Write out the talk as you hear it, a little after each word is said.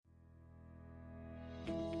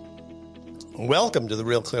Welcome to the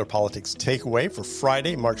Real Clear Politics Takeaway for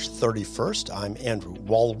Friday, March 31st. I'm Andrew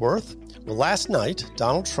Walworth. Well, last night,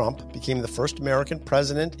 Donald Trump became the first American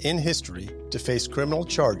president in history to face criminal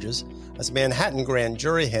charges as a Manhattan grand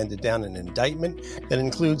jury handed down an indictment that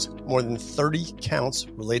includes more than 30 counts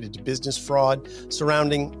related to business fraud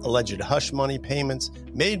surrounding alleged hush money payments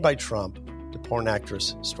made by Trump to porn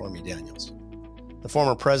actress Stormy Daniels. The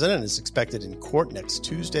former president is expected in court next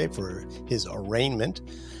Tuesday for his arraignment,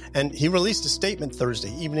 and he released a statement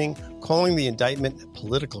Thursday evening calling the indictment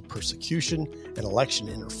political persecution and election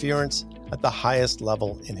interference at the highest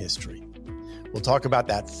level in history. We'll talk about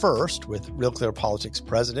that first with Real Clear Politics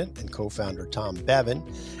president and co-founder Tom Bevan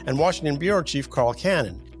and Washington bureau chief Carl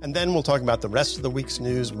Cannon. And then we'll talk about the rest of the week's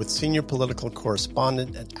news with senior political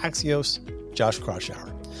correspondent at Axios, Josh Kraushaar.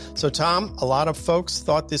 So, Tom, a lot of folks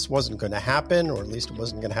thought this wasn't going to happen, or at least it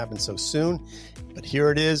wasn't going to happen so soon. But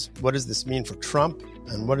here it is. What does this mean for Trump?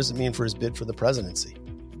 And what does it mean for his bid for the presidency?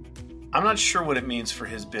 I'm not sure what it means for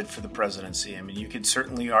his bid for the presidency. I mean, you could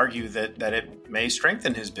certainly argue that it may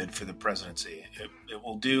strengthen his bid for the presidency. It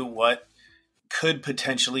will do what could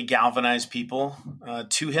potentially galvanize people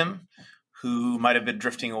to him who might have been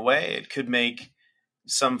drifting away. It could make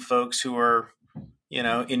some folks who are,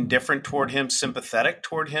 indifferent toward him sympathetic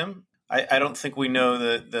toward him. I don't think we know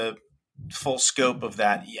the full scope of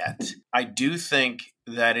that yet. I do think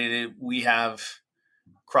that we have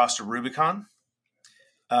crossed a Rubicon.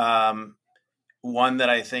 One that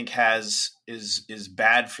I think is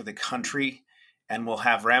bad for the country and will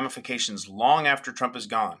have ramifications long after Trump is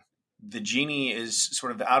gone. The genie is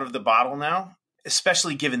sort of out of the bottle now,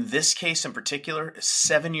 especially given this case in particular, a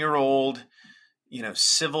 7-year-old,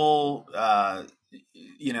 civil,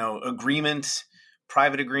 agreement,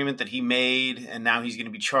 private agreement that he made, and now he's going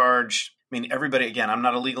to be charged. I mean, everybody, again, I'm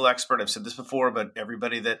not a legal expert. I've said this before, but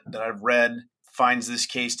everybody that I've read finds this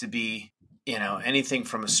case to be, anything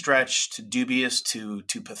from a stretch to dubious to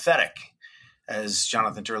pathetic, as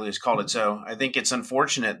Jonathan Turley has called it. So I think it's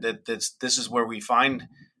unfortunate that this is where we find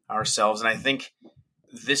ourselves. And I think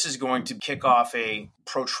this is going to kick off a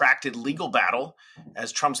protracted legal battle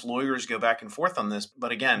as Trump's lawyers go back and forth on this.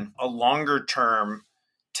 But again, a longer term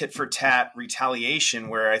tit for tat retaliation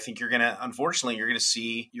where I think you're going to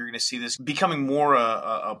see this becoming more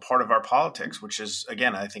a part of our politics, which is,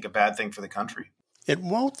 again, I think a bad thing for the country. It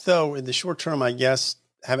won't, though, in the short term, I guess,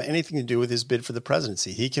 have anything to do with his bid for the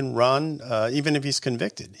presidency. He can run, even if he's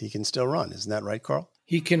convicted, he can still run. Isn't that right, Carl?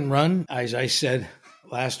 He can run. As I said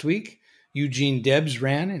last week, Eugene Debs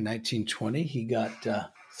ran in 1920. He got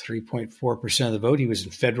 3.4% of the vote. He was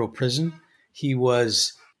in federal prison. He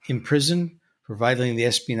was imprisoned for violating the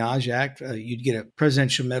Espionage Act. You'd get a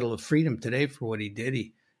Presidential Medal of Freedom today for what he did.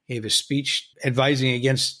 He gave a speech advising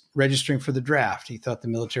against registering for the draft. He thought the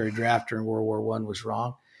military draft during World War I was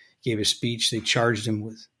wrong. He gave a speech. They charged him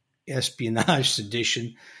with espionage, sedition.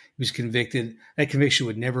 He was convicted. That conviction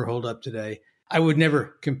would never hold up today. I would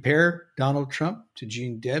never compare Donald Trump to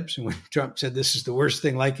Gene Debs. And when Trump said this is the worst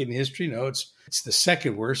thing like it in history, no, it's the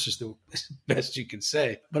second worst is the best you can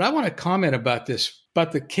say. But I want to comment about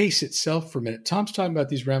the case itself for a minute. Tom's talking about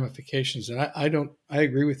these ramifications, and I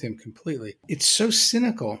agree with him completely. It's so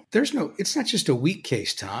cynical. It's not just a weak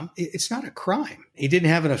case, Tom. It's not a crime. He didn't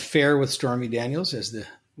have an affair with Stormy Daniels, as the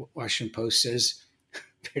Washington Post says.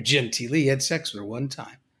 Gentilly, he had sex with her one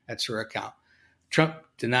time. That's her account. Trump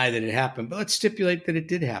denied that it happened, but let's stipulate that it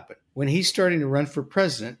did happen. When he's starting to run for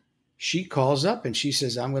president, she calls up and she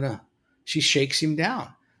says, she shakes him down.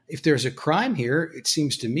 If there's a crime here, it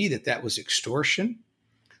seems to me that was extortion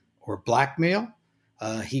or blackmail.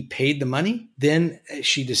 He paid the money. Then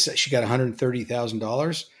she got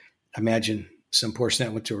 $130,000. Imagine some portion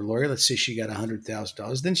that went to her lawyer. Let's say she got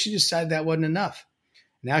 $100,000. Then she decided that wasn't enough.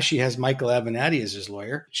 Now she has Michael Avenatti as his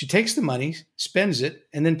lawyer. She takes the money, spends it,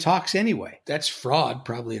 and then talks anyway. That's fraud,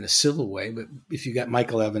 probably in a civil way. But if you got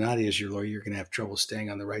Michael Avenatti as your lawyer, you're going to have trouble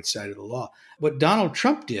staying on the right side of the law. What Donald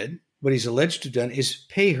Trump did, what he's alleged to have done, is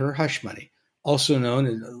pay her hush money, also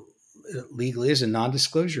known legally as a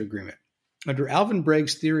non-disclosure agreement. Under Alvin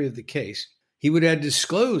Bragg's theory of the case, he would have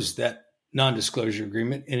disclosed that non-disclosure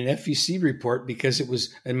agreement in an FEC report because it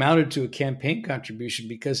was amounted to a campaign contribution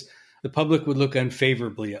because the public would look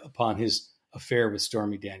unfavorably upon his affair with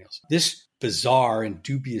Stormy Daniels. This bizarre and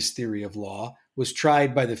dubious theory of law was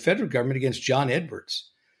tried by the federal government against John Edwards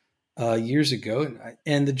years ago,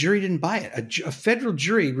 and the jury didn't buy it. A federal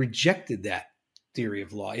jury rejected that theory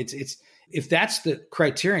of law. It's if that's the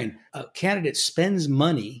criterion, a candidate spends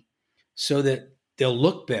money so that they'll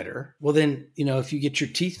look better. Well, then, if you get your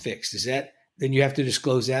teeth fixed, then you have to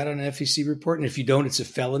disclose that on an FEC report. And if you don't, it's a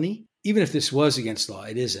felony. Even if this was against law,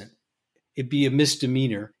 it isn't. it'd be a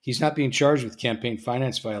misdemeanor. He's not being charged with campaign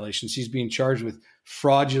finance violations. He's being charged with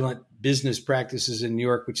fraudulent business practices in New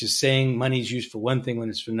York, which is saying money's used for one thing when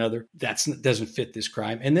it's for another. That doesn't fit this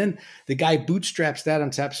crime. And then the guy bootstraps that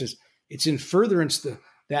on top, says it's in furtherance to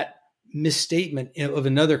that misstatement of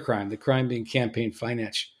another crime, the crime being campaign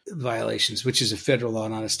finance violations, which is a federal law,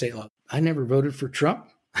 not a state law. I never voted for Trump.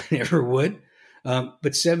 I never would.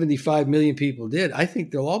 But 75 million people did. I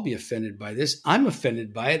think they'll all be offended by this. I'm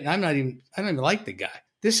offended by it. And I don't even like the guy.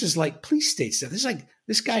 This is like police state stuff. This is like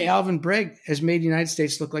this guy, Alvin Bragg, has made the United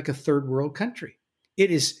States look like a third world country.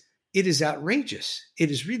 It is outrageous.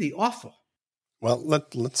 It is really awful. Well,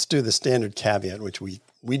 let's do the standard caveat, which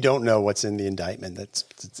we don't know what's in the indictment.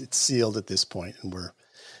 It's sealed at this point, and we're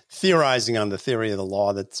theorizing on the theory of the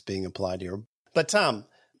law that's being applied here. But Tom,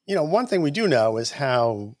 one thing we do know is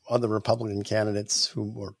how other Republican candidates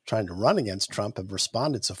who were trying to run against Trump have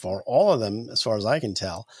responded so far. All of them, as far as I can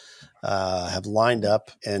tell, have lined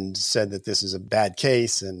up and said that this is a bad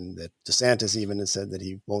case, and that DeSantis even has said that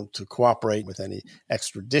he won't cooperate with any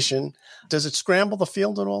extradition. Does it scramble the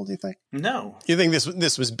field at all, do you think? No. You think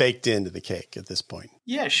this was baked into the cake at this point?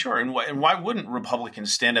 Yeah, sure. And why wouldn't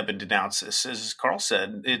Republicans stand up and denounce this? As Carl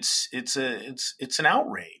said, it's an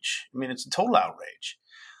outrage. I mean, it's a total outrage.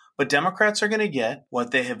 But Democrats are going to get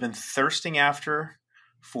what they have been thirsting after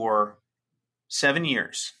for 7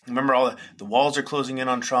 years. Remember, all the walls are closing in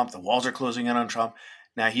on Trump. The walls are closing in on Trump.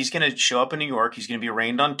 Now he's going to show up in New York. He's going to be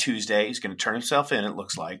arraigned on Tuesday. He's going to turn himself in, it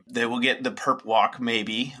looks like. They will get the perp walk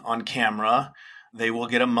maybe on camera. They will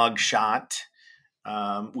get a mug shot,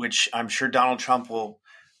 which I'm sure Donald Trump will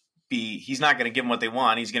be. He's not going to give them what they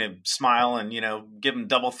want. He's going to smile and, give them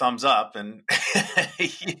double thumbs up. And,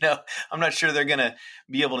 I'm not sure they're going to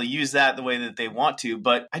be able to use that the way that they want to.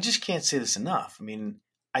 But I just can't say this enough. I mean,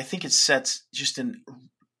 I think it sets just a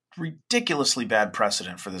ridiculously bad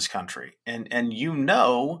precedent for this country. And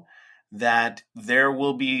that there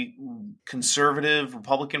will be conservative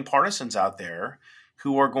Republican partisans out there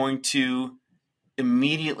who are going to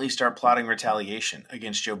immediately start plotting retaliation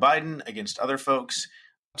against Joe Biden, against other folks.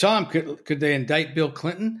 Tom, could they indict Bill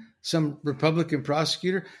Clinton, some Republican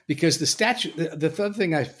prosecutor? Because the statute, the other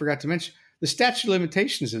thing I forgot to mention, the statute of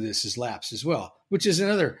limitations of this has lapsed as well, which is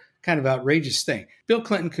another kind of outrageous thing. Bill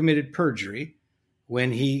Clinton committed perjury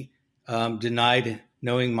when he denied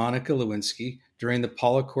knowing Monica Lewinsky during the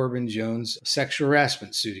Paula Corbin Jones sexual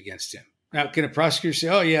harassment suit against him. Now, can a prosecutor say,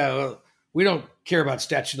 "Oh yeah, well, we don't care about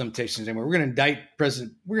statute of limitations anymore. We're going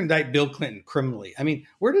to indict Bill Clinton criminally"? I mean,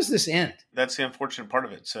 where does this end? That's the unfortunate part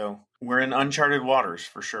of it. So we're in uncharted waters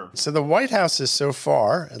for sure. So the White House is so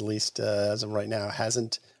far, at least as of right now,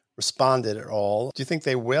 hasn't responded at all. Do you think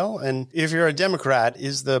they will? And if you're a Democrat,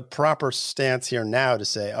 is the proper stance here now to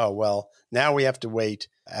say, oh, well, now we have to wait?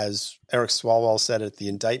 As Eric Swalwell said it, the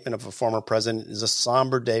indictment of a former president is a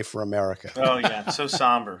somber day for America. Oh, yeah, so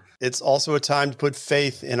somber. It's also a time to put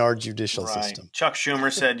faith in our judicial system. Chuck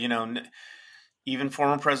Schumer said, even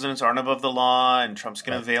former presidents aren't above the law, and Trump's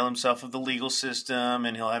going to avail himself of the legal system,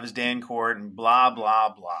 and he'll have his day in court, and blah,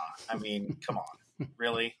 blah, blah. I mean, come on.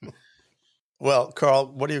 Really? Well, Carl,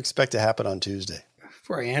 what do you expect to happen on Tuesday?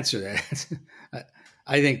 Before I answer that,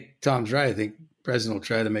 I think Tom's right. I think the president will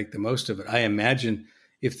try to make the most of it. I imagine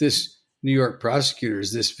if this New York prosecutor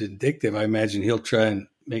is this vindictive, I imagine he'll try and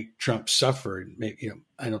make Trump suffer. And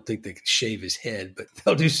I don't think they can shave his head, but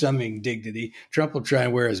they'll do something dignity. Trump will try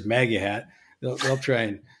and wear his MAGA hat. They'll try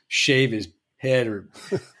and shave his head or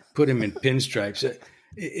put him in pinstripes.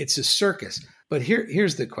 It's a circus. But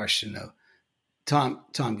here's the question, though.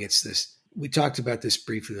 Tom gets this. We talked about this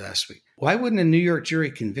briefly last week. Why wouldn't a New York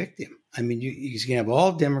jury convict him? I mean, he's going to have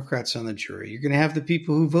all Democrats on the jury. You're going to have the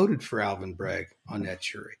people who voted for Alvin Bragg on that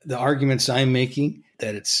jury. The arguments I'm making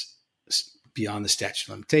that it's beyond the statute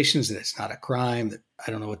of limitations, that it's not a crime, that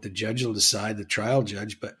I don't know what the judge will decide, the trial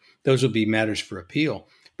judge, but those will be matters for appeal.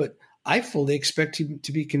 But I fully expect him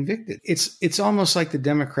to be convicted. It's almost like the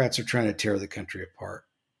Democrats are trying to tear the country apart.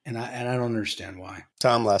 And I don't understand why.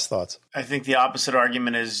 Tom, last thoughts. I think the opposite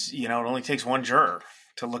argument is, it only takes one juror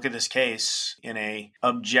to look at this case in a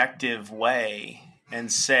objective way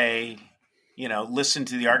and say, listen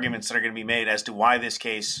to the arguments that are going to be made as to why this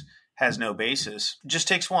case has no basis. It just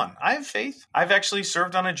takes one. I have faith. I've actually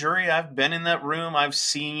served on a jury. I've been in that room. I've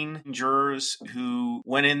seen jurors who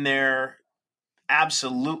went in there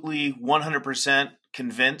absolutely 100%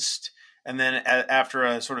 convinced, and then after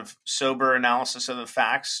a sort of sober analysis of the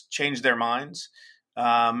facts, changed their minds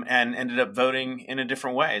and ended up voting in a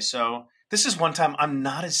different way. So this is one time I'm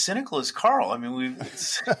not as cynical as Carl. I mean,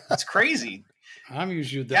 it's crazy. I'm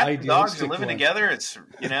usually the idealistic dogs are living together. It's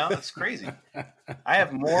crazy. I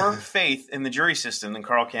have more faith in the jury system than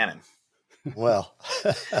Carl Cannon. Well,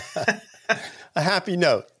 a happy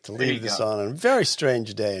note to leave this on a very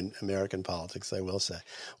strange day in American politics, I will say.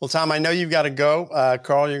 Well, Tom, I know you've got to go.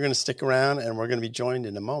 Carl, you're going to stick around, and we're going to be joined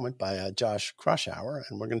in a moment by Josh Kraushaar,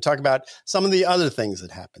 and we're going to talk about some of the other things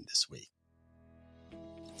that happened this week.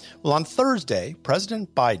 Well, on Thursday,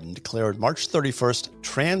 President Biden declared March 31st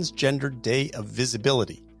Transgender Day of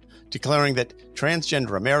Visibility, declaring that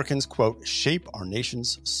transgender Americans, quote, shape our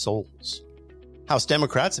nation's souls. House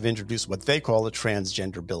Democrats have introduced what they call a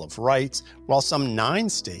Transgender Bill of Rights, while some 9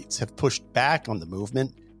 states have pushed back on the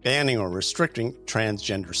movement, banning or restricting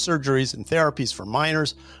transgender surgeries and therapies for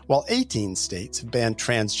minors, while 18 states have banned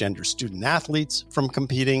transgender student athletes from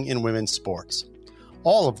competing in women's sports.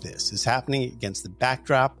 All of this is happening against the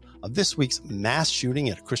backdrop of this week's mass shooting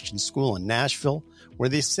at a Christian school in Nashville, where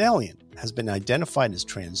the assailant has been identified as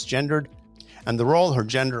transgendered, and the role her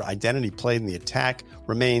gender identity played in the attack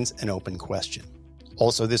remains an open question.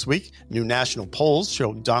 Also this week, new national polls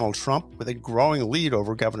show Donald Trump with a growing lead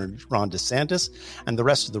over Governor Ron DeSantis and the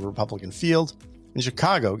rest of the Republican field, and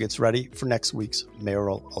Chicago gets ready for next week's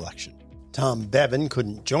mayoral election. Tom Bevan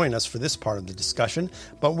couldn't join us for this part of the discussion,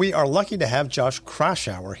 but we are lucky to have Josh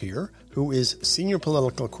Kraushaar here, who is senior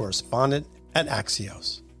political correspondent at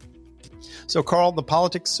Axios. So, Carl, the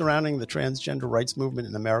politics surrounding the transgender rights movement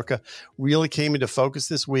in America really came into focus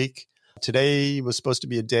this week. Today was supposed to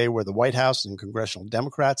be a day where the White House and congressional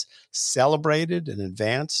Democrats celebrated and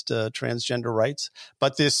advanced transgender rights.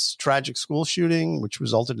 But this tragic school shooting, which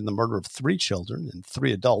resulted in the murder of 3 children and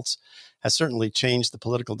 3 adults, has certainly changed the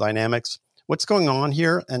political dynamics. What's going on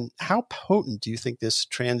here, and how potent do you think this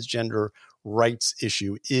transgender rights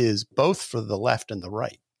issue is, both for the left and the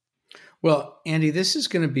right? Well, Andy, this is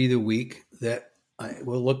going to be the week that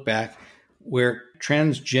we'll look back where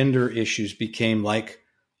transgender issues became like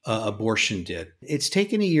abortion did. It's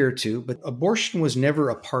taken a year or two, but abortion was never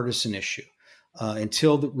a partisan issue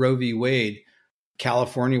until the Roe v. Wade.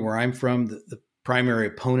 California, where I'm from, the primary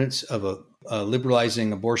opponents of a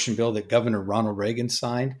liberalizing abortion bill that Governor Ronald Reagan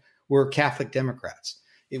signed were Catholic Democrats.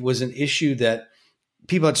 It was an issue that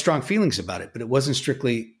people had strong feelings about it, but it wasn't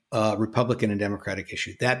strictly a Republican and Democratic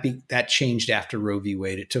issue. That changed after Roe v.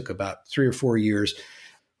 Wade. It took about 3 or 4 years.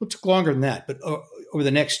 Well, it took longer than that, but over the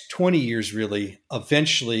next 20 years, really,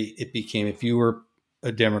 eventually it became, if you were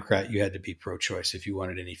a Democrat, you had to be pro-choice if you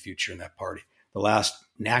wanted any future in that party. The last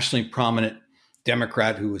nationally prominent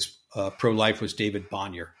Democrat who was pro-life was David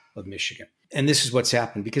Bonnier of Michigan. And this is what's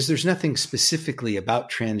happened because there's nothing specifically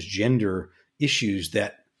about transgender issues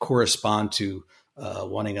that correspond to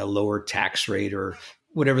wanting a lower tax rate or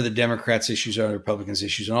whatever the Democrats' issues are, the Republicans'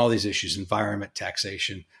 issues, and all these issues, environment,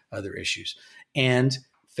 taxation, other issues. And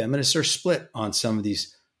feminists are split on some of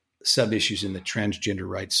these sub-issues in the transgender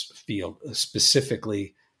rights field,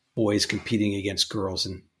 specifically boys competing against girls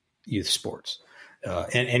in youth sports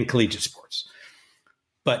and collegiate sports.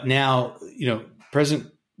 But now,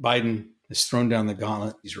 President Biden has thrown down the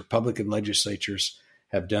gauntlet. These Republican legislatures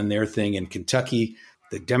have done their thing. In Kentucky,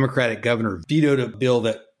 the Democratic governor vetoed a bill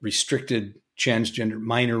that restricted transgender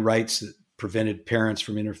minor rights that prevented parents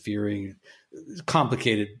from interfering.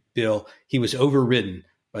 Complicated bill. He was overridden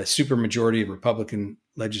by a supermajority of Republican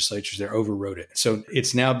legislatures that overrode it. So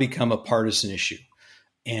it's now become a partisan issue.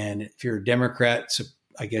 And if you're a Democrat, so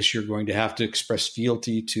I guess you're going to have to express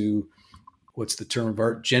fealty to, what's the term of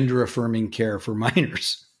art, gender affirming care for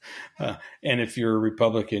minors. And if you're a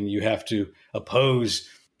Republican, you have to oppose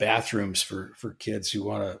bathrooms for kids who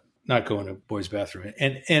want to not go in a boys' bathroom.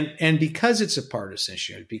 And because it's a partisan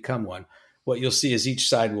issue, it's become one, what you'll see is each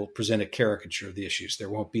side will present a caricature of the issues. There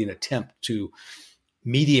won't be an attempt to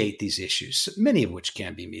mediate these issues, many of which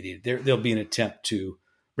can be mediated. There'll be an attempt to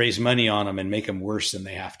raise money on them and make them worse than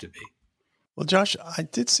they have to be. Well, Josh, I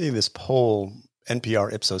did see this poll.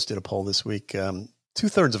 NPR Ipsos did a poll this week.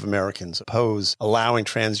 2/3 of Americans oppose allowing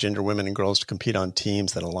transgender women and girls to compete on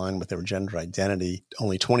teams that align with their gender identity.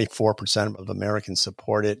 Only 24% of Americans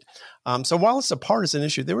support it. So while it's a partisan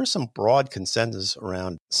issue, there is some broad consensus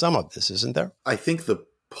around some of this, isn't there? I think the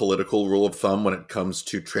political rule of thumb when it comes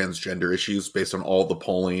to transgender issues, based on all the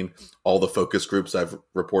polling, all the focus groups I've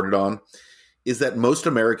reported on, is that most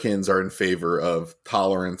Americans are in favor of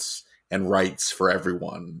tolerance and rights for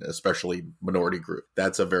everyone, especially minority group.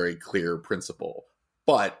 That's a very clear principle.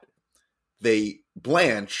 But they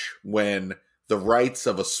blanch when the rights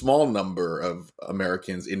of a small number of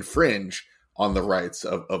Americans infringe on the rights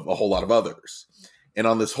of a whole lot of others. And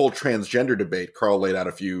on this whole transgender debate, Carl laid out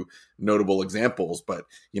a few notable examples, but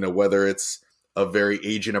whether it's a very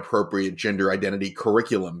age-inappropriate gender identity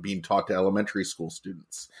curriculum being taught to elementary school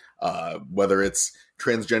students, whether it's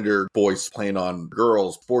transgender boys playing on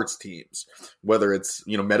girls' sports teams, whether it's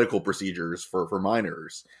medical procedures for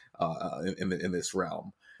minors in this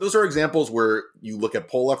realm. Those are examples where you look at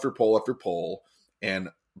poll after poll after poll, and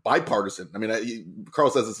bipartisan. I mean, Carl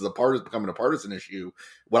says this is becoming a partisan issue.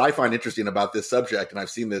 What I find interesting about this subject, and I've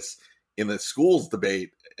seen this in the schools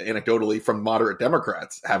debate anecdotally from moderate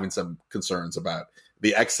Democrats having some concerns about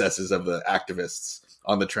the excesses of the activists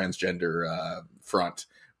on the transgender front.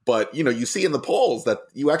 But, you see in the polls that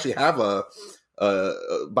you actually have a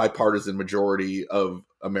bipartisan majority of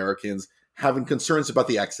Americans having concerns about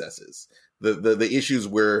the excesses, the issues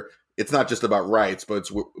where it's not just about rights, but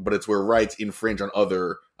it's where rights infringe on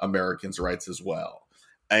other Americans' rights as well.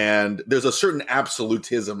 And there's a certain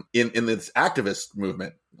absolutism in this activist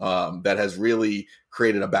movement that has really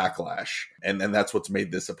created a backlash. And that's what's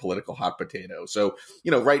made this a political hot potato. So,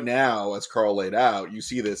 right now, as Carl laid out, you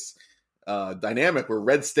see this dynamic where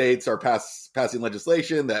red states are passing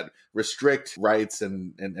legislation that restrict rights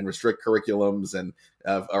and restrict curriculums and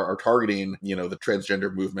are targeting, the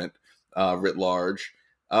transgender movement writ large.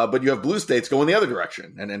 But you have blue states going the other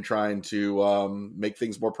direction and trying to make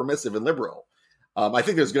things more permissive and liberal. I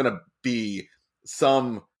think there's going to be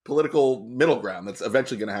some political middle ground that's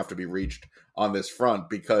eventually going to have to be reached on this front,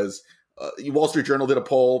 because Wall Street Journal did a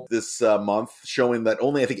poll this month showing that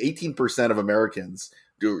only, I think, 18% of Americans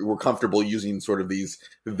were comfortable using sort of these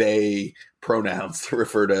they pronouns to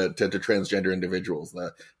refer to transgender individuals,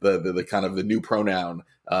 the kind of the new pronoun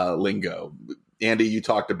lingo. Andy, you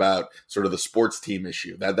talked about sort of the sports team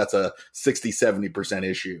issue. That's a 60-70%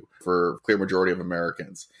 issue for a clear majority of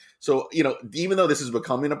Americans. So, even though this is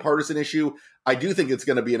becoming a partisan issue, I do think it's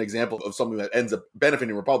going to be an example of something that ends up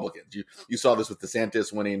benefiting Republicans. You saw this with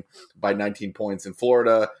DeSantis winning by 19 points in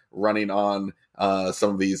Florida, running on some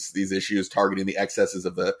of these issues, targeting the excesses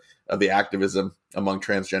of the activism among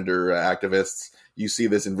transgender activists. You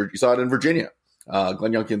saw it in Virginia.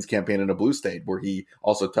 Glenn Youngkin's campaign in a blue state, where he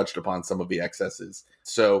also touched upon some of the excesses.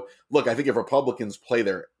 So, look, I think if Republicans play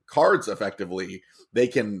their cards effectively, they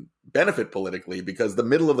can benefit politically, because the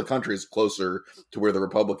middle of the country is closer to where the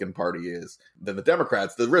Republican Party is than the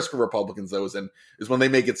Democrats. The risk for Republicans, though, is when they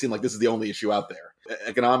make it seem like this is the only issue out there.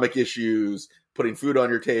 Economic issues, putting food on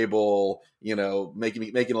your table,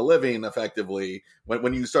 making a living effectively.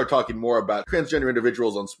 When you start talking more about transgender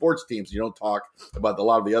individuals on sports teams, you don't talk about a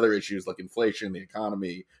lot of the other issues like inflation, the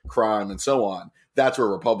economy, crime, and so on. That's where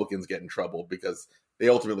Republicans get in trouble, because they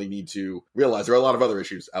ultimately need to realize there are a lot of other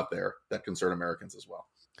issues out there that concern Americans as well.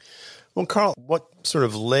 Well, Carl, what sort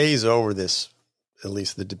of lays over this, at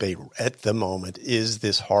least the debate at the moment, is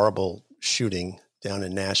this horrible shooting down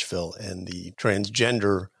in Nashville and the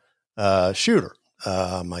transgender shooter.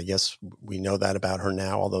 I guess we know that about her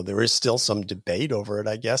now, although there is still some debate over it,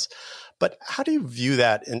 I guess. But how do you view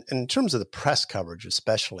that in terms of the press coverage,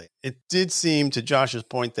 especially? It did seem, to Josh's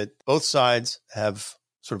point, that both sides have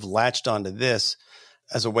sort of latched onto this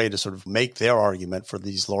as a way to sort of make their argument for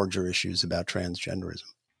these larger issues about transgenderism.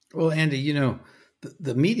 Well, Andy,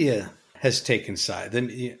 the media has taken side.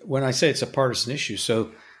 Then when I say it's a partisan issue,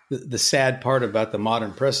 so the sad part about the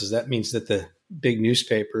modern press is that means that the big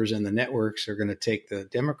newspapers and the networks are going to take the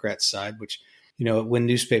Democrat side, which, when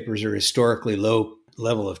newspapers are historically low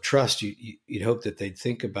level of trust, you'd hope that they'd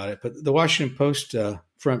think about it. But the Washington Post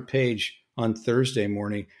front page on Thursday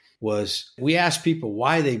morning was, we asked people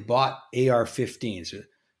why they bought AR-15s.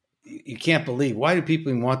 You can't believe, why do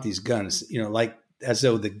people even want these guns? Like as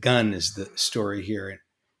though the gun is the story here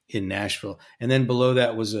in Nashville. And then below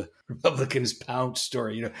that was a Republicans pounce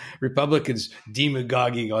story, Republicans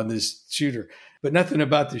demagoguing on this shooter, but nothing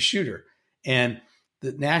about the shooter. And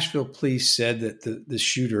the Nashville police said that the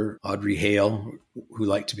shooter, Audrey Hale, who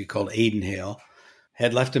liked to be called Aiden Hale,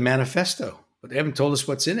 had left a manifesto, but they haven't told us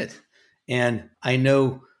what's in it. And I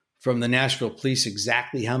know from the Nashville police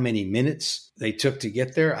exactly how many minutes they took to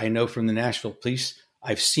get there. I know from the Nashville police,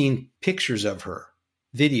 I've seen pictures of her,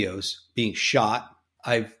 videos being shot.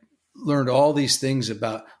 I've learned all these things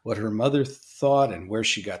about what her mother thought and where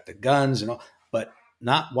she got the guns and all, but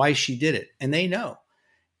not why she did it. And they know.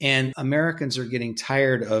 And Americans are getting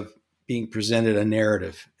tired of being presented a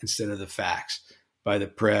narrative instead of the facts by the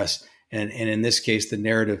press. And in this case, the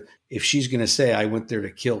narrative, if she's going to say, I went there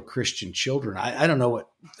to kill Christian children, I don't know what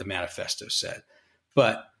the manifesto said,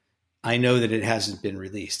 but I know that it hasn't been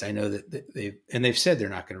released. I know that they've said they're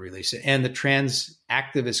not going to release it. And the trans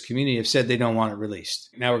activist community have said they don't want it released.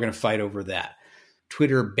 Now we're going to fight over that.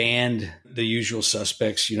 Twitter banned the usual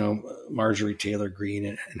suspects, Marjorie Taylor Greene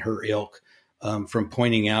and her ilk, from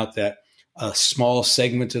pointing out that a small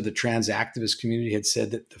segment of the trans activist community had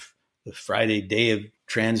said that the Friday day of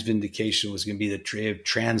trans vindication was going to be the day of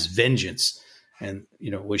trans vengeance. And,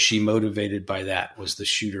 was she motivated by that? Was the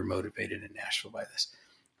shooter motivated in Nashville by this?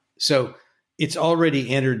 So it's already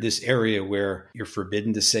entered this area where you're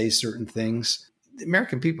forbidden to say certain things. The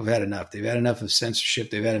American people have had enough. They've had enough of censorship.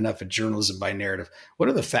 They've had enough of journalism by narrative. What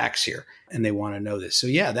are the facts here? And they want to know this. So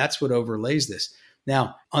yeah, that's what overlays this.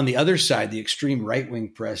 Now, on the other side, the extreme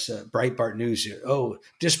right-wing press, Breitbart News,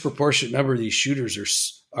 disproportionate number of these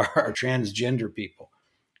shooters are transgender people.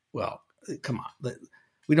 Well, come on.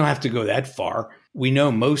 We don't have to go that far. We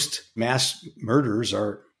know most mass murderers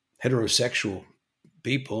are heterosexual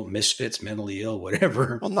people, misfits, mentally ill,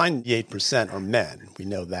 whatever. Well, 98% are men. We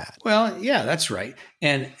know that. Well, yeah, that's right.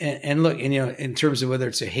 And look, in terms of whether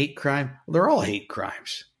it's a hate crime, they're all hate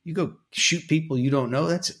crimes. You go shoot people you don't know,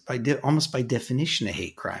 that's almost by definition a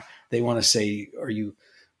hate crime. They want to say,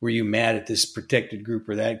 were you mad at this protected group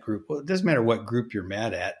or that group? Well, it doesn't matter what group you're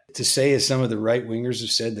mad at. To say, as some of the right wingers have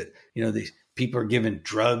said, that these people are given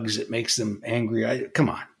drugs, it makes them angry. Come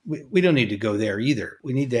on. We don't need to go there either.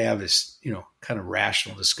 We need to have this, kind of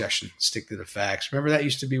rational discussion, stick to the facts. Remember, that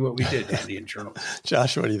used to be what we did, Andy, in journalism.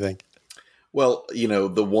 Josh, what do you think? Well,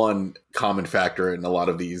 the one common factor in a lot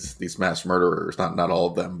of these mass murderers, not all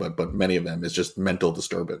of them, but many of them, is just mental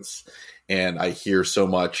disturbance. And I hear so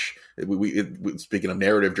much, speaking of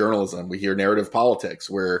narrative journalism, we hear narrative politics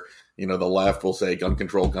where, the left will say gun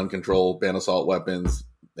control, ban assault weapons,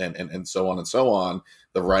 and so on and so on.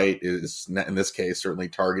 The right is, in this case, certainly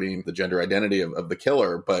targeting the gender identity of the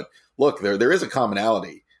killer. But look, there is a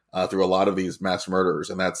commonality through a lot of these mass murderers,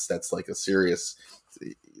 and that's like a serious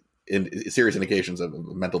indications of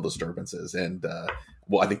mental disturbances. And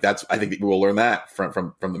I think we will learn that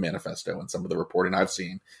from the manifesto, and some of the reporting I've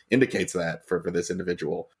seen indicates that for this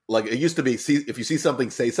individual. Like, it used to be, if you see something,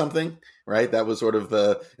 say something, right? That was sort of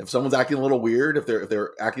if someone's acting a little weird, if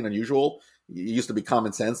they're acting unusual, it used to be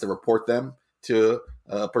common sense to report them to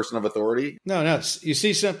a person of authority. No, you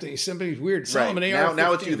see somebody's weird. Sell them an AR-15.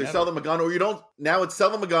 Now it's either sell them a gun or you don't. Now it's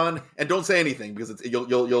sell them a gun and don't say anything, because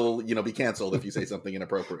you'll be canceled if you say something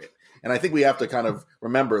inappropriate. And I think we have to kind of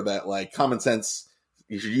remember that, like, common sense.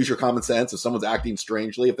 You should use your common sense. If someone's acting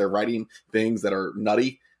strangely, if they're writing things that are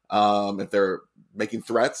nutty, if they're making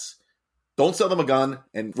threats, don't sell them a gun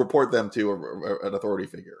and report them to an authority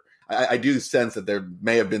figure. I do sense that there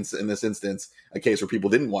may have been, in this instance, a case where people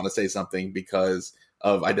didn't want to say something because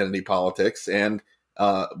of identity politics, and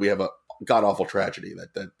we have a god-awful tragedy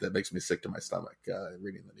that makes me sick to my stomach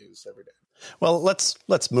reading the news every day. Well,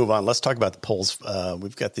 let's move on. Let's talk about the polls.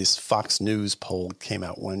 We've got this Fox News poll came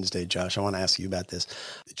out Wednesday. Josh, I want to ask you about this.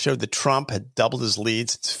 It showed that Trump had doubled his lead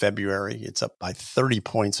since February. It's up by 30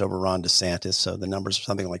 points over Ron DeSantis. So the numbers are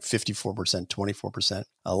something like 54%, 24%.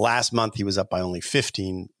 Last month, he was up by only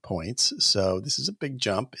 15 points. So this is a big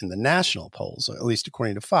jump in the national polls, at least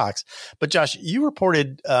according to Fox. But Josh, you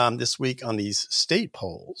reported this week on these state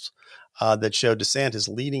polls that showed DeSantis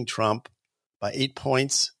leading Trump by 8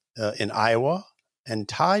 points in Iowa and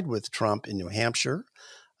tied with Trump in New Hampshire.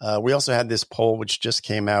 We also had this poll, which just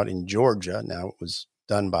came out in Georgia. Now, it was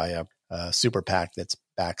done by a super PAC that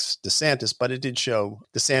backs DeSantis, but it did show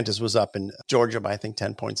DeSantis was up in Georgia by, I think,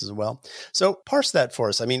 10 points as well. So parse that for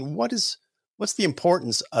us. I mean, what's the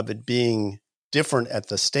importance of it being different at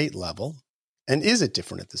the state level? And is it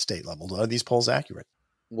different at the state level? Are these polls accurate?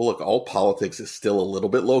 Well, look, all politics is still a little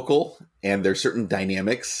bit local, and there's certain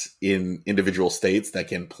dynamics in individual states that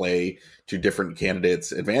can play to different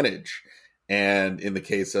candidates' advantage. And in the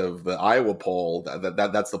case of the Iowa poll,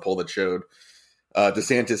 that's the poll that showed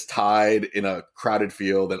DeSantis tied in a crowded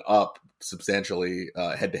field and up substantially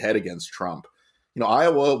head-to-head against Trump.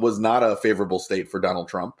 Iowa was not a favorable state for Donald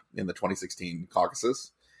Trump in the 2016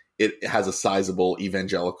 caucuses. It has a sizable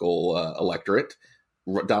evangelical electorate.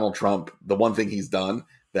 Donald Trump, the one thing he's done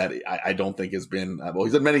that I don't think has been,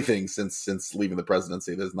 he's done many things since leaving the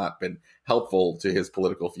presidency that has not been helpful to his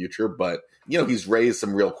political future. But, he's raised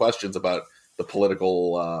some real questions about the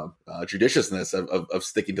political judiciousness of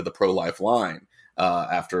sticking to the pro-life line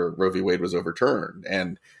after Roe v. Wade was overturned.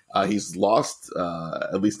 And he's lost,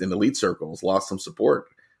 at least in elite circles, lost some support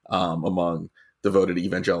among devoted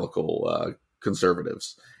evangelical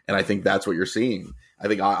conservatives. And I think that's what you're seeing. I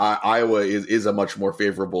think Iowa is a much more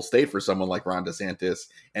favorable state for someone like Ron DeSantis,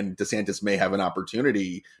 and DeSantis may have an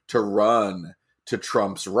opportunity to run to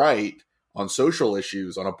Trump's right on social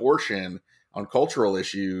issues, on abortion, on cultural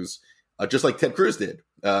issues, just like Ted Cruz did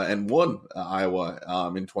and won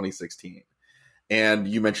Iowa in 2016. And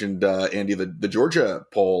you mentioned, Andy, the Georgia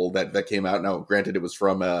poll that came out. Now, granted, it was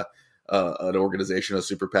from an organization, a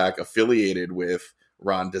super PAC affiliated with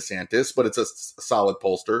Ron DeSantis, but it's a solid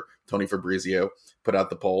pollster. Tony Fabrizio put out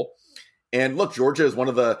the poll. And look, Georgia is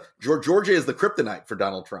Georgia is the kryptonite for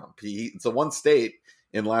Donald Trump. It's the one state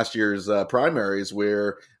in last year's primaries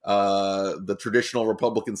where the traditional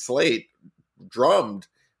Republican slate drummed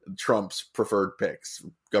Trump's preferred picks.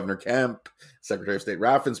 Governor Kemp, Secretary of State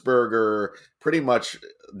Raffensperger, pretty much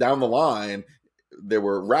down the line, there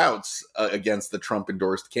were routes against the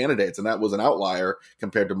Trump-endorsed candidates, and that was an outlier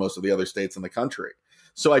compared to most of the other states in the country.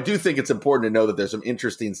 So I do think it's important to know that there's some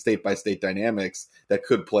interesting state-by-state dynamics that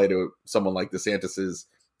could play to someone like DeSantis's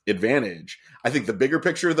advantage. I think the bigger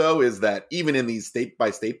picture, though, is that even in these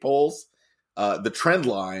state-by-state polls, the trend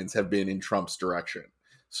lines have been in Trump's direction.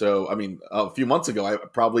 So, I mean, a few months ago,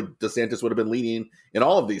 probably DeSantis would have been leading in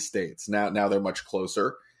all of these states. Now they're much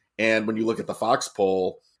closer. And when you look at the Fox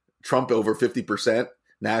poll, Trump over 50%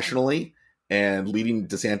 nationally and leading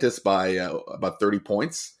DeSantis by about 30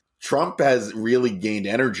 points. Trump has really gained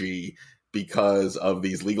energy because of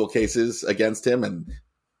these legal cases against him, and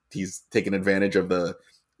he's taken advantage of the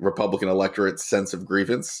Republican electorate's sense of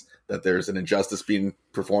grievance that there's an injustice being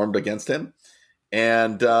performed against him.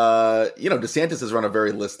 And, DeSantis has run a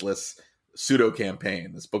very listless pseudo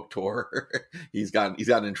campaign, this book tour. He's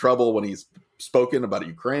gotten in trouble when he's spoken about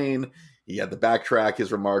Ukraine. He had to backtrack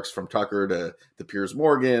his remarks from Tucker to Piers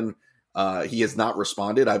Morgan. He has not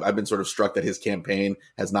responded. I've been sort of struck that his campaign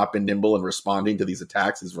has not been nimble in responding to these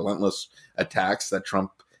attacks, these relentless attacks that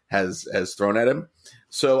Trump has thrown at him.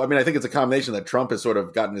 So, I mean, I think it's a combination that Trump has sort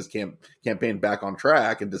of gotten his campaign back on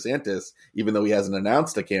track, and DeSantis, even though he hasn't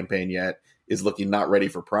announced a campaign yet, is looking not ready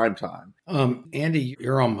for prime time. Andy,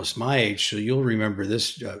 you're almost my age, so you'll remember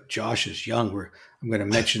this. Josh is young. I'm going to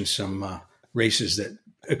mention some races that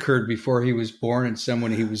occurred before he was born and some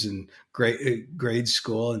when he was in grade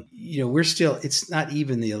school. And, it's not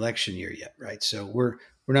even the election year yet, right? So we're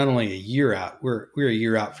not only a year out, we're a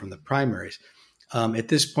year out from the primaries. At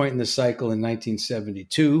this point in the cycle in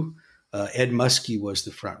 1972, Ed Muskie was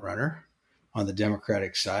the front runner on the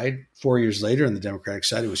Democratic side. 4 years later on the Democratic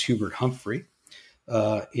side, it was Hubert Humphrey.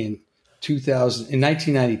 In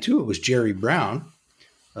 1992, it was Jerry Brown,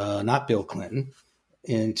 not Bill Clinton.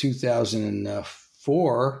 In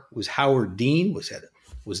 2004, it was Howard Dean, was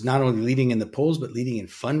not only leading in the polls, but leading in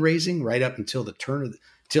fundraising right up until the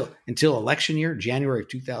until election year, January of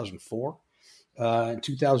 2004. In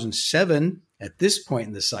 2007, at this point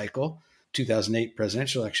in the cycle, 2008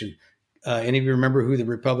 presidential election, any of you remember who the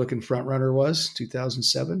Republican frontrunner was,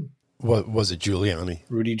 2007? What was it, Giuliani?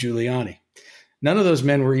 Rudy Giuliani. None of those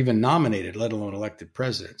men were even nominated, let alone elected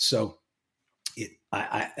president. So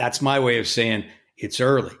that's my way of saying it's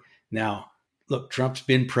early. Now, look, Trump's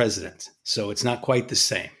been president, so it's not quite the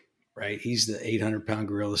same, right? He's the 800-pound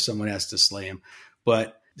gorilla. Someone has to slay him.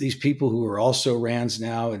 But these people who are also Rands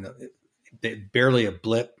now, and barely a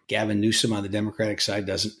blip. Gavin Newsom on the Democratic side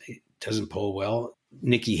doesn't poll well.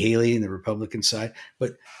 Nikki Haley in the Republican side,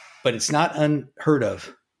 but it's not unheard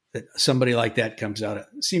of that somebody like that comes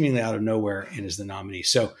seemingly out of nowhere and is the nominee.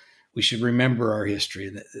 So we should remember our history,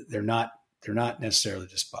 and they're not necessarily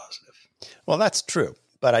dispositive. Well, that's true,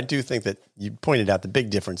 but I do think that you pointed out the big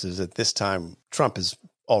difference is that this time Trump has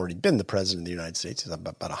already been the president of the United States. He's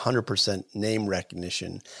about 100% name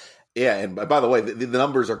recognition. Yeah, and by the way, the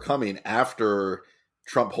numbers are coming after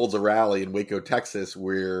Trump holds a rally in Waco, Texas,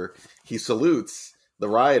 where he salutes the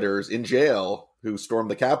rioters in jail who stormed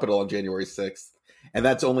the Capitol on January 6th, and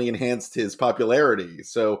that's only enhanced his popularity.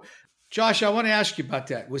 So, Josh, I want to ask you about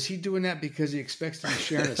that. Was he doing that because he expects to be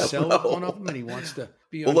sharing a cell with one of them and he wants to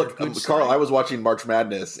be on good Carl, side? I was watching March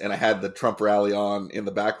Madness, and I had the Trump rally on in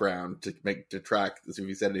the background to track to see if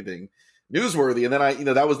he said anything newsworthy, and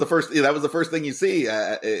then that was the first thing you see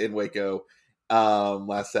in Waco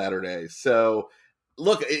last Saturday. So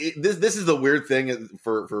look, this is the weird thing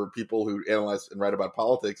for people who analyze and write about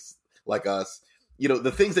politics like us.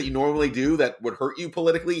 The things that you normally do that would hurt you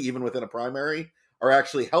politically, even within a primary, are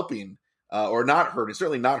actually helping or not hurting.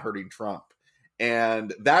 Certainly not hurting Trump,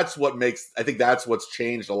 and that's what's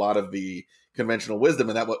changed a lot of the conventional wisdom,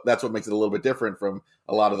 and that's what makes it a little bit different from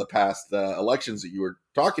a lot of the past elections that you were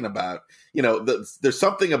talking about. There's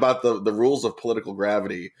something about the rules of political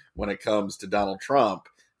gravity when it comes to Donald Trump,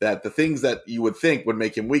 that the things that you would think would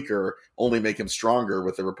make him weaker only make him stronger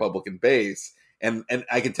with the Republican base. And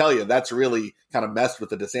I can tell you that's really kind of messed with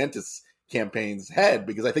the DeSantis campaign's head,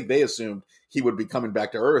 because I think they assumed he would be coming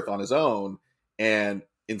back to earth on his own, and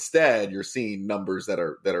instead you're seeing numbers that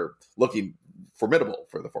are looking formidable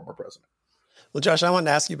for the former president. Well, Josh, I wanted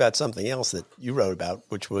to ask you about something else that you wrote about,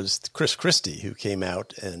 which was Chris Christie, who came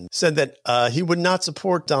out and said that he would not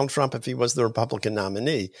support Donald Trump if he was the Republican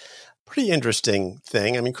nominee. Pretty interesting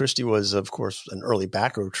thing. I mean, Christie was, of course, an early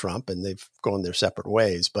backer of Trump, and they've gone their separate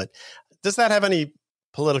ways. But does that have any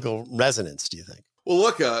political resonance, do you think? Well,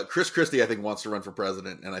 look, Chris Christie, I think, wants to run for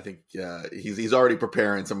president, and I think he's already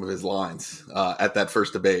preparing some of his lines at that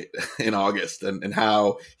first debate in August, and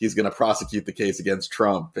how he's going to prosecute the case against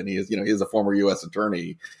Trump. And he is a former U.S.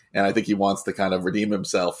 attorney, and I think he wants to kind of redeem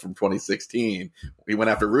himself from 2016. He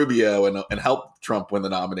went after Rubio and helped Trump win the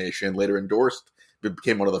nomination. Later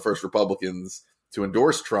became one of the first Republicans to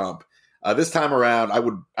endorse Trump. This time around, I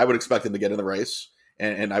would expect him to get in the race,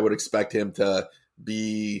 and I would expect him to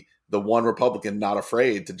be the one Republican not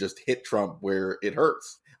afraid to just hit Trump where it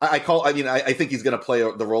hurts. I think he's going to play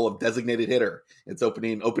the role of designated hitter. It's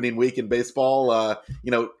opening week in baseball.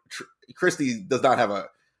 Christie does not have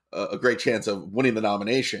a great chance of winning the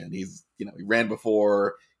nomination. He ran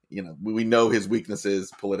before. We know his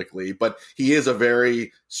weaknesses politically, but he is a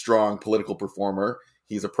very strong political performer.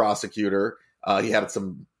 He's a prosecutor. He had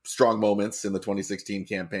some strong moments in the 2016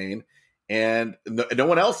 campaign. And no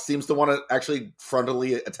one else seems to want to actually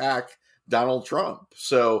frontally attack Donald Trump.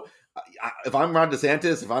 So if I'm Ron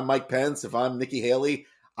DeSantis, if I'm Mike Pence, if I'm Nikki Haley,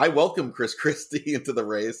 I welcome Chris Christie into the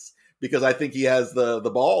race because I think he has the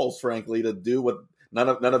balls, frankly, to do what none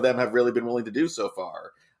of them have really been willing to do so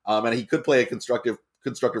far. And he could play a constructive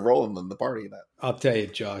role in the party. I'll tell you,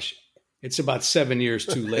 Josh, it's about 7 years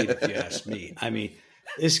too late if you ask me. I mean,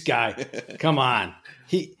 this guy, come on.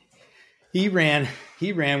 He ran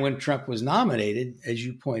when Trump was nominated, as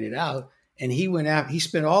you pointed out, and he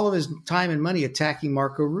spent all of his time and money attacking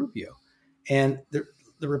Marco Rubio. And the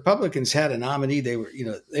Republicans had a nominee.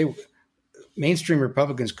 Mainstream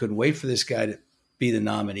Republicans couldn't wait for this guy to be the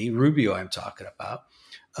nominee, Rubio I'm talking about.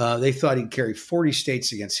 They thought he'd carry 40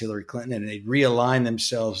 states against Hillary Clinton, and they'd realign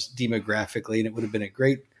themselves demographically, and it would have been a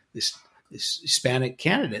great this Hispanic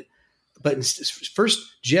candidate. But first,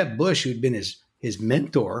 Jeb Bush, who'd been his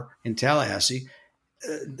mentor in Tallahassee,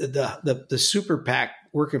 the super PAC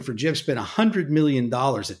working for Jeb spent $100 million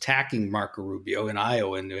attacking Marco Rubio in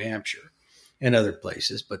Iowa and New Hampshire and other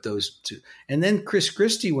places, but those two. And then Chris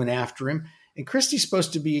Christie went after him, and Christie's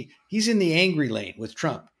supposed to he's in the angry lane with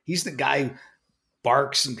Trump. He's the guy who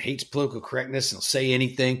barks and hates political correctness and will say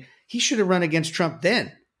anything. He should have run against Trump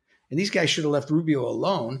then. And these guys should have left Rubio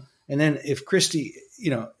alone. And then if Christie,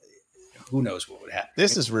 who knows what would happen.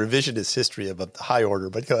 This is revisionist history of a high order,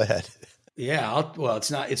 but go ahead. Yeah,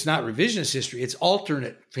 it's not revisionist history. It's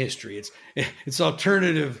alternate history. It's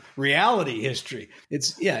alternative reality history.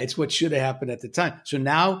 It's what should have happened at the time. So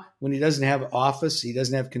now when he doesn't have office, he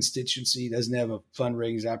doesn't have constituency, he doesn't have a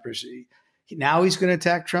fundraising operation, now he's going to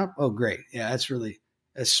attack Trump? Oh, great. Yeah,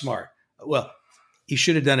 that's smart. Well, he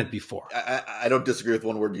should have done it before. I don't disagree with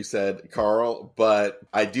one word you said, Carl, but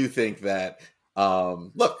I do think that,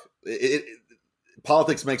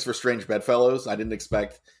 politics makes for strange bedfellows. I didn't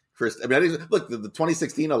expect the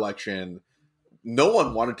 2016 election, no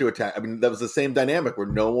one wanted to attack. I mean, that was the same dynamic where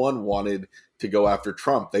no one wanted to go after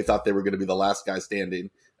Trump. They thought they were going to be the last guy standing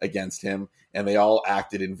against him, and they all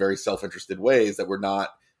acted in very self-interested ways that were not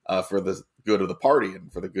for the good of the party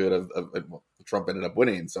and for the good of Trump ended up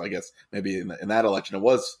winning. So I guess maybe in that election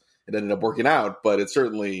it ended up working out, but it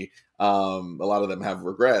certainly a lot of them have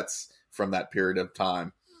regrets from that period of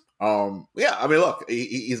time. Look,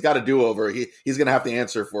 he's got a do-over. He's going to have to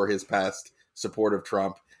answer for his past support of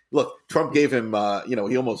Trump. Look, Trump gave him,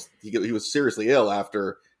 he was seriously ill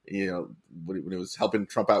after, when he was helping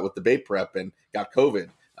Trump out with debate prep and got COVID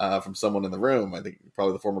from someone in the room. I think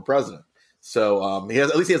probably the former president. So he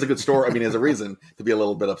has a good story. I mean, he has a reason to be a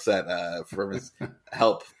little bit upset from his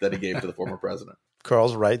help that he gave to the former president.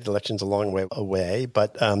 Carl's right. The election's a long way away,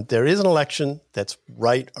 but there is an election that's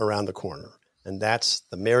right around the corner, and that's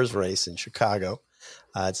the mayor's race in Chicago.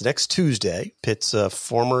 It's next Tuesday. Pits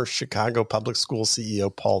former Chicago Public School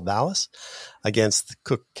CEO Paul Vallas against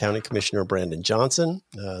Cook County Commissioner Brandon Johnson.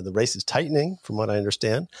 The race is tightening, from what I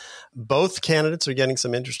understand. Both candidates are getting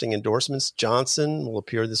some interesting endorsements. Johnson will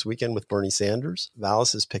appear this weekend with Bernie Sanders.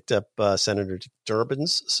 Vallas has picked up Senator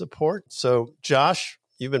Durbin's support. So, Josh,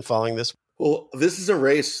 you've been following this. Well, this is a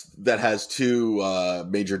race that has two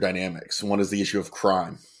major dynamics. One is the issue of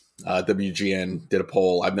crime. WGN did a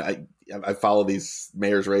poll. I follow these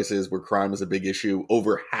mayor's races where crime is a big issue.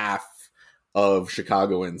 Over half of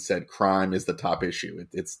Chicagoans said crime is the top issue.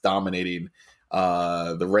 It's dominating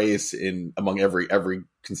the race among every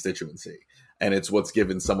constituency. And it's what's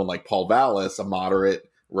given someone like Paul Vallas, a moderate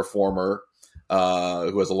reformer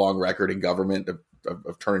who has a long record in government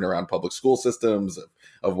of turning around public school systems,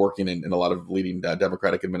 of working in a lot of leading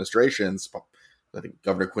Democratic administrations. I think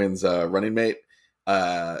Governor Quinn's running mate.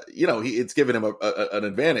 It's given him an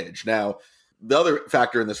advantage. Now, the other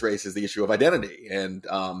factor in this race is the issue of identity. And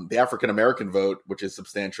the African-American vote, which is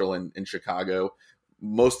substantial in Chicago,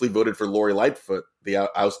 mostly voted for Lori Lightfoot, the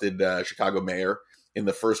ousted Chicago mayor, in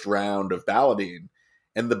the first round of balloting.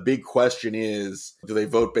 And the big question is, do they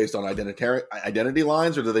vote based on identity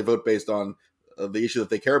lines, or do they vote based on the issue that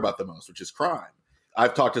they care about the most, which is crime?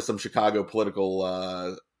 I've talked to some Chicago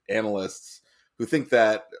political analysts who think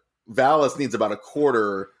that Vallas needs about a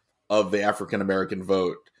quarter of the African-American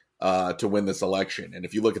vote to win this election. And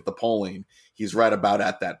if you look at the polling, he's right about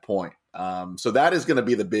at that point. So that is going to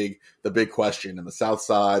be the big question in the South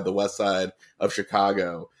Side, the West Side of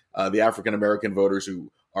Chicago. The African-American voters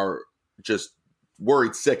who are just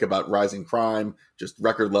worried sick about rising crime, just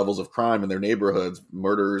record levels of crime in their neighborhoods,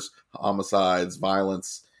 murders, homicides,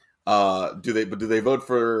 violence. Do they vote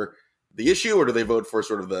for the issue, or do they vote for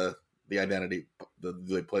sort of the identity? Do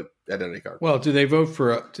they play identity card? Well, do they vote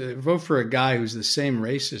for a guy who's the same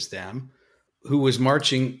race as them, who was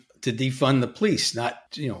marching to defund the police, not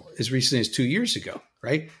as recently as 2 years ago,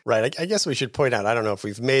 right? Right. I guess we should point out, I don't know if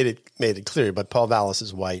we've made it clear, but Paul Vallas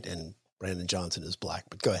is white and Brandon Johnson is black.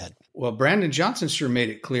 But go ahead. Well, Brandon Johnson sure made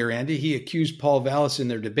it clear, Andy. He accused Paul Vallas in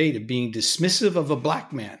their debate of being dismissive of a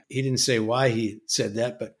black man. He didn't say why he said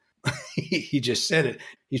that, but he just said it.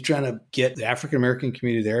 He's trying to get the African-American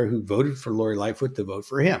community there who voted for Lori Lightfoot to vote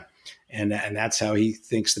for him. And that's how he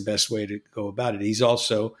thinks the best way to go about it. He's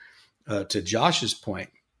also, to Josh's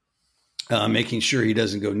point, making sure he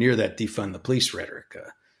doesn't go near that defund the police rhetoric.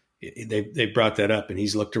 They brought that up, and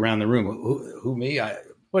he's looked around the room. Who me? It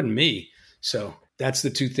wasn't me. So that's the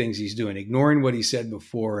two things he's doing, ignoring what he said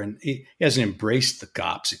before. And he hasn't embraced the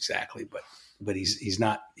cops exactly, but he's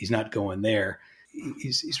not going there.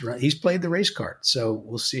 He's played the race card, so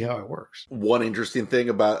we'll see how it works. One interesting thing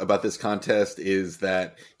about this contest is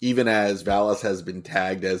that even as Vallas has been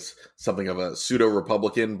tagged as something of a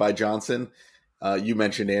pseudo-Republican by Johnson, you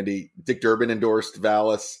mentioned, Andy, Dick Durbin endorsed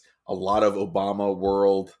Vallas. A lot of Obama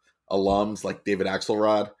world alums like David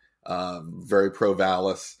Axelrod, very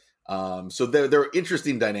pro-Vallas. So there are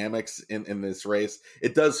interesting dynamics in this race.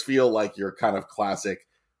 It does feel like your kind of classic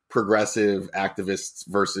progressive activists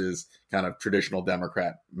versus kind of traditional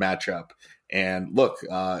Democrat matchup. And look,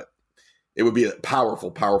 it would be a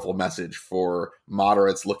powerful, powerful message for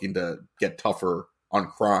moderates looking to get tougher on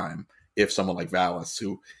crime if someone like Vallas,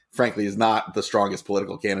 who frankly is not the strongest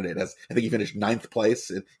political candidate, I think he finished 9th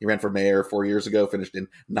place. He ran for mayor 4 years ago, finished in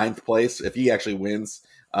 9th place. If he actually wins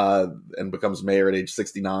and becomes mayor at age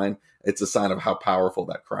 69, it's a sign of how powerful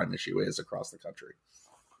that crime issue is across the country.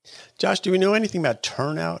 Josh, do we know anything about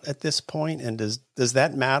turnout at this point? And does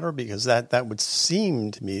that matter? Because that would seem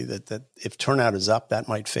to me that if turnout is up, that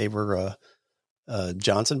might favor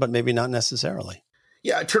Johnson, but maybe not necessarily.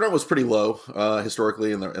 Yeah, turnout was pretty low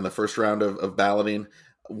historically in the first round of balloting.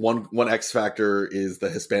 One X factor is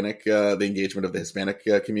the engagement of the Hispanic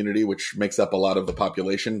community, which makes up a lot of the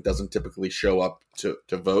population, doesn't typically show up to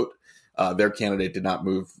vote. Their candidate did not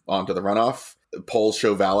move on to the runoff. Polls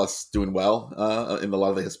show Vallas doing well in a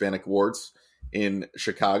lot of the Hispanic wards in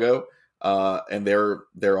Chicago, and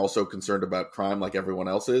they're also concerned about crime like everyone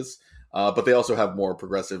else is, but they also have more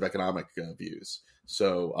progressive economic views.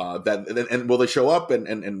 So and will they show up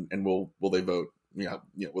and will they vote?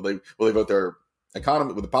 Will they vote their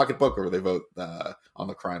economy with the pocketbook, or will they vote on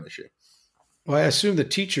the crime issue? Well, I assume the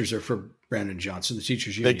teachers are for Brandon Johnson, the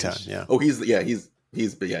teachers union. Big time, yeah. Oh, he's the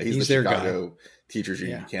Chicago guy. Teachers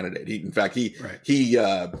Union candidate. He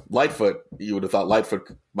Lightfoot, you would have thought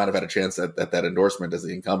Lightfoot might have had a chance at that endorsement as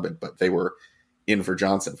the incumbent, but they were in for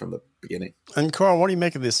Johnson from the beginning. And Carl, what do you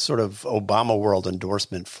make of this sort of Obama world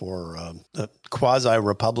endorsement for a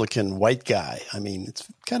quasi-Republican white guy? I mean, it's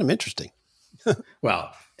kind of interesting.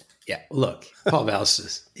 Well, yeah, look, Paul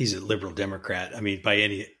Vallas he's a liberal Democrat. I mean, by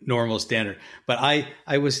any normal standard. But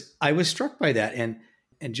I was struck by that,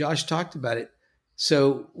 and Josh talked about it.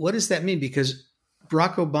 So what does that mean? Because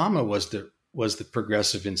Barack Obama was the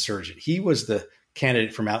progressive insurgent. He was the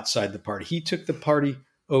candidate from outside the party. He took the party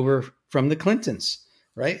over from the Clintons,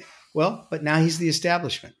 right? Well, but now he's the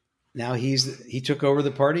establishment. Now he took over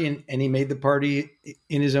the party and he made the party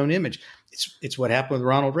in his own image. It's what happened with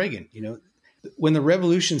Ronald Reagan. When the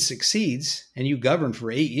revolution succeeds and you govern for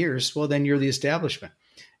 8 years, well, then you're the establishment.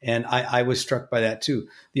 And I was struck by that too.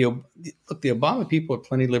 The Obama people are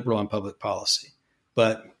plenty liberal on public policy,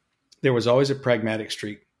 but there was always a pragmatic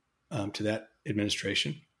streak to that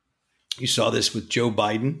administration. You saw this with Joe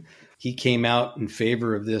Biden. He came out in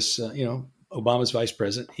favor of this, Obama's vice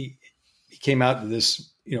president. He came out to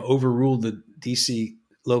this, overruled the DC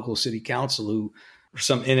local city council, who for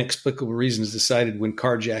some inexplicable reasons decided when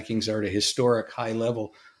carjackings are at a historic high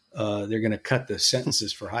level they're going to cut the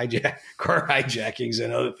sentences for car hijackings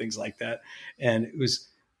and other things like that. And it was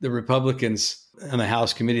the Republicans on the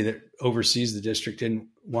House committee that oversees the district didn't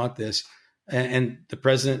want this. And the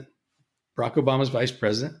president, Barack Obama's vice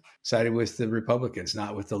president, sided with the Republicans,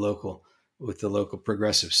 not with the local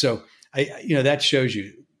progressives. So that shows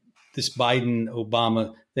you this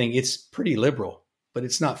Biden-Obama thing. It's pretty liberal, but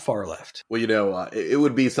it's not far left. Well, it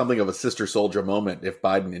would be something of a sister soldier moment if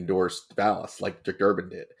Biden endorsed Vallas like Dick Durbin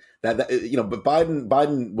did. But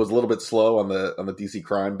Biden was a little bit slow on the DC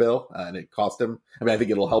crime bill, and it cost him. I mean, I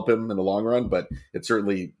think it'll help him in the long run, but it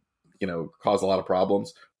certainly, caused a lot of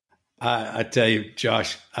problems. I tell you,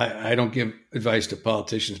 Josh, I don't give advice to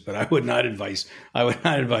politicians, but I would not advise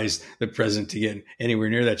the president to get anywhere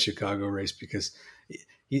near that Chicago race, because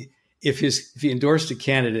if he endorsed a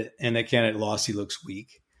candidate and that candidate lost, he looks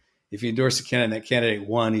weak. If he endorsed a candidate and that candidate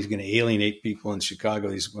won, he's going to alienate people in Chicago.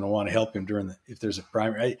 He's going to want to help him if there's a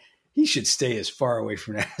primary. He should stay as far away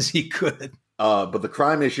from that as he could. But the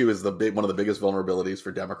crime issue is one of the biggest vulnerabilities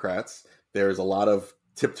for Democrats. There's a lot of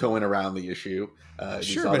tiptoeing around the issue.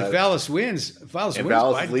 Sure, but if Vallas wins, Vallas is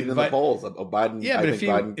leading in the polls. Biden, yeah, I think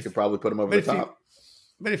Biden could probably put him over the top.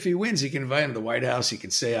 But if he wins, he can invite him to the White House. He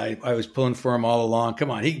can say, I was pulling for him all along.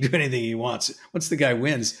 Come on, he can do anything he wants. Once the guy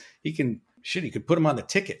wins, he could put him on the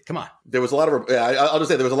ticket. Come on. There was a lot of, I'll just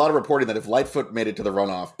say there was a lot of reporting that if Lightfoot made it to the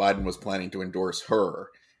runoff, Biden was planning to endorse her.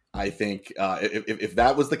 I think if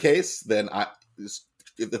that was the case, then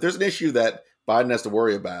if there's an issue that Biden has to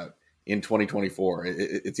worry about in 2024,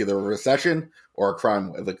 it's either a recession or a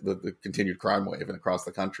crime, the continued crime wave across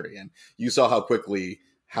the country. And you saw how quickly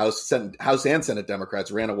House and Senate Democrats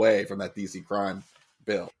ran away from that DC crime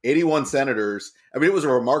bill. 81 senators. I mean, it was a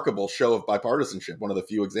remarkable show of bipartisanship. One of the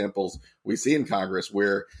few examples we see in Congress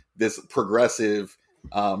where this progressive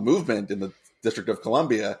movement in the District of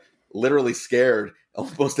Columbia literally scared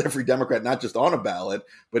almost every Democrat, not just on a ballot,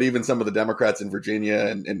 but even some of the Democrats in Virginia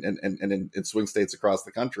and in swing states across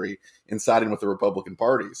the country in siding with the Republican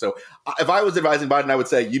Party. So if I was advising Biden, I would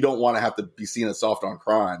say you don't want to have to be seen as soft on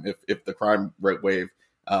crime if the crime wave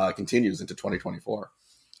continues into 2024.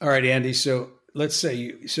 All right, Andy. So let's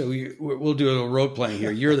say we'll do a little role playing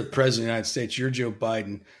here. You're the president of the United States. You're Joe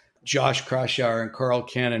Biden. Josh Kraushaar and Carl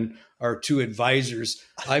Cannon are two advisors.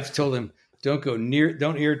 I've told him, don't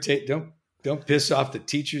irritate, don't piss off the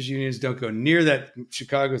teachers unions. Don't go near that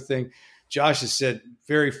Chicago thing. Josh has said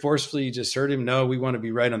very forcefully, you just heard him, no, we want to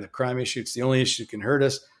be right on the crime issue. It's the only issue that can hurt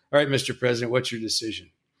us. All right, Mr. President, what's your decision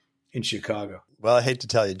in Chicago? Well, I hate to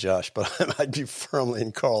tell you, Josh, but I'd be firmly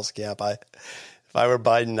in Carl's camp. If I were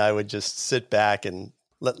Biden, I would just sit back and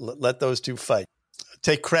let those two fight.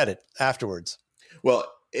 Take credit afterwards.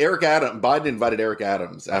 Well, Biden invited Eric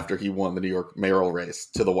Adams after he won the New York mayoral race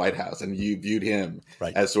to the White House, and you viewed him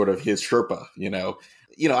as sort of his Sherpa.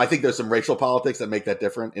 I think there's some racial politics that make that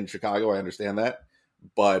different in Chicago. I understand that,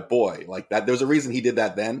 but boy, like that, there's a reason he did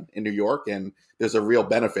that then in New York, and there's a real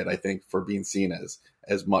benefit, I think, for being seen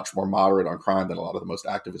as much more moderate on crime than a lot of the most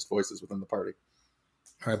activist voices within the party.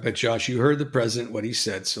 All right, but Josh, you heard the president what he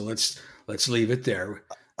said, so let's leave it there.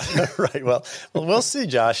 Right. Well, we'll see,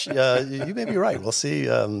 Josh. You may be right. We'll see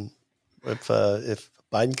if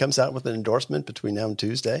Biden comes out with an endorsement between now and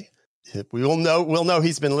Tuesday. We'll know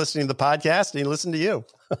he's been listening to the podcast and he listened to you.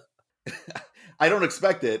 I don't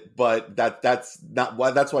expect it, but that's not why.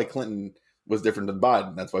 That's why Clinton was different than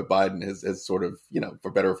Biden. That's why Biden has sort of, for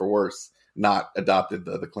better or for worse, not adopted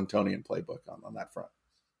the Clintonian playbook on that front.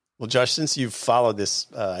 Well, Josh, since you've followed this,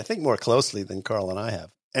 I think more closely than Carl and I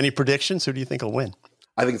have, any predictions? Who do you think will win?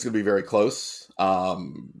 I think it's going to be very close.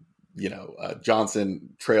 Johnson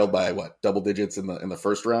trailed by double digits in the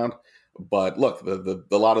first round, but look,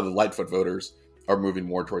 a lot of the Lightfoot voters are moving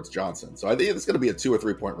more towards Johnson. So I think it's going to be a 2 or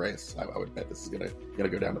 3 point race. I would bet this is going to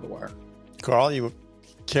go down to the wire. Carl, you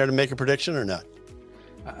care to make a prediction or not?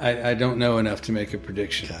 I don't know enough to make a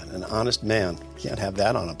prediction. God, an honest man. Can't have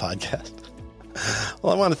that on a podcast.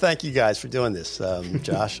 Well, I want to thank you guys for doing this.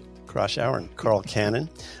 Josh Kraushaar and Carl Cannon.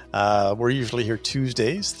 We're usually here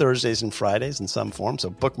Tuesdays, Thursdays, and Fridays in some form, so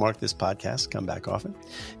bookmark this podcast. Come back often.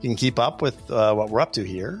 You can keep up with what we're up to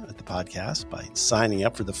here at the podcast by signing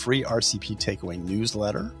up for the free RCP Takeaway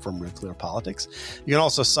newsletter from Real Clear Politics. You can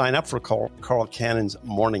also sign up for Carl Cannon's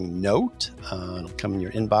Morning Note. It'll come in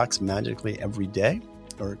your inbox magically every day,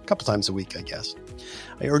 or a couple times a week, I guess.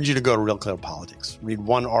 I urge you to go to Real Clear Politics. Read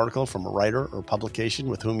one article from a writer or publication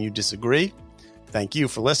with whom you disagree. Thank you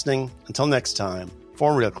for listening. Until next time,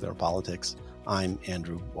 for Real Clear Politics, I'm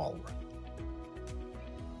Andrew Walworth.